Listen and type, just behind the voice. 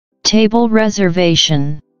table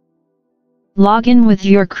reservation. Log in with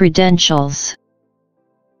your credentials.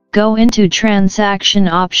 Go into transaction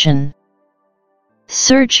option.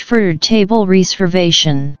 Search for table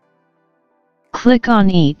reservation. Click on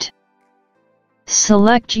Eat.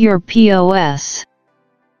 Select your POS.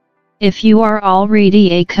 If you are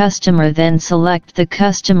already a customer, then select the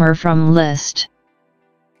customer from list.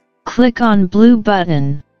 Click on blue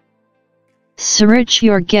button. Search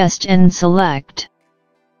your guest and select.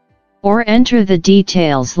 Or enter the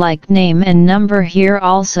details like name and number here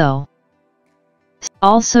also.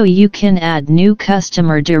 Also you can add new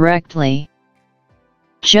customer directly.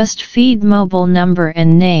 Just feed mobile number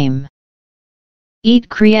and name. Eat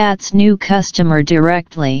creates new customer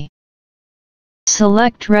directly.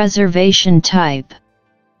 Select reservation type.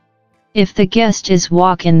 If the guest is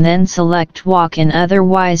walk-in, then select walk-in,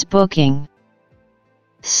 otherwise booking.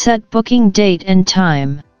 Set booking date and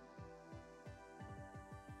time.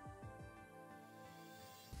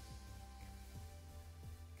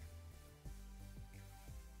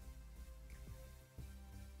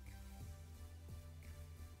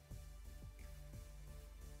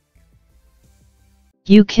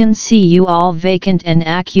 You can see all vacant and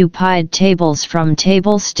occupied tables from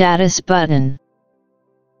Table Status button.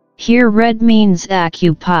 Here red means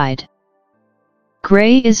occupied,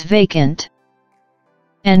 gray is vacant,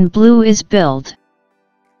 and blue is billed.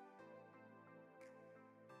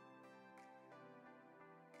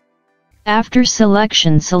 After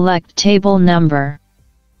selection, select table number.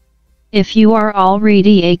 If you are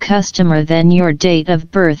already a customer, then your date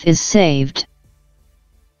of birth is saved.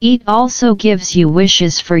 Eat also gives you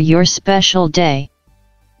wishes for your special day.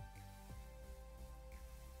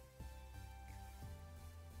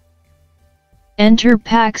 Enter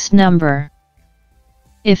PAX number.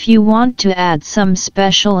 If you want to add some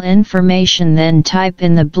special information, then type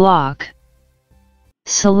in the block.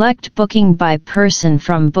 Select booking by person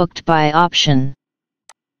from booked by option.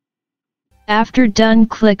 After done,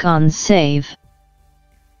 click on save.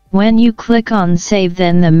 When you click on save,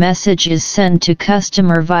 then the message is sent to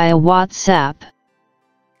customer via WhatsApp.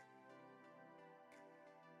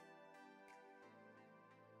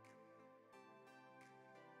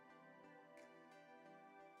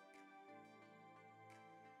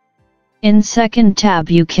 In second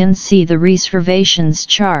tab you can see the reservations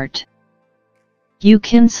chart. You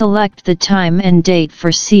can select the time and date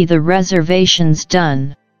for see the reservations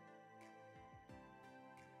done.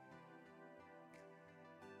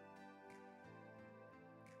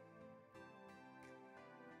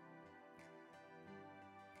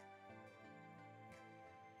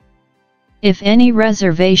 If any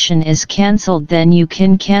reservation is cancelled, then you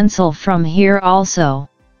can cancel from here also.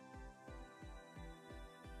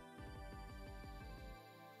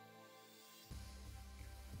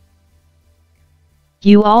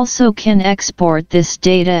 You also can export this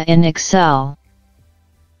data in Excel.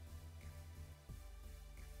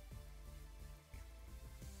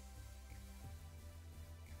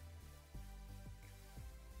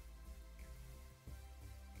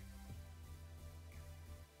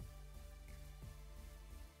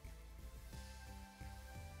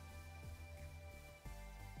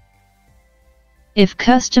 If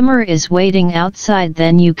customer is waiting outside,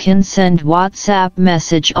 then you can send WhatsApp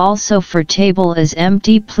message also for table is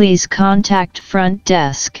empty, please contact front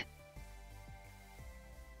desk.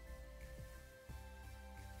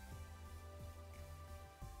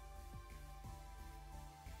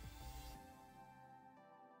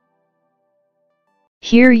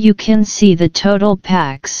 Here you can see the total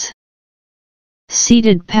packs,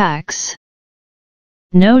 seated packs,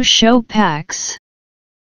 no show packs,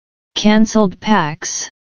 cancelled packs,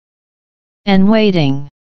 and waiting.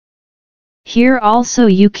 Here also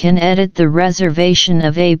you can edit the reservation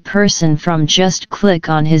of a person from just click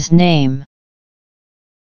on his name.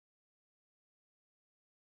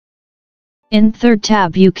 In third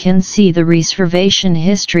tab you can see the reservation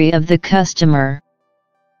history of the customer.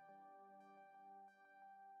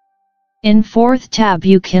 In fourth tab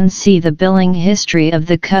you can see the billing history of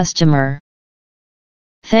the customer.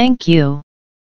 Thank you.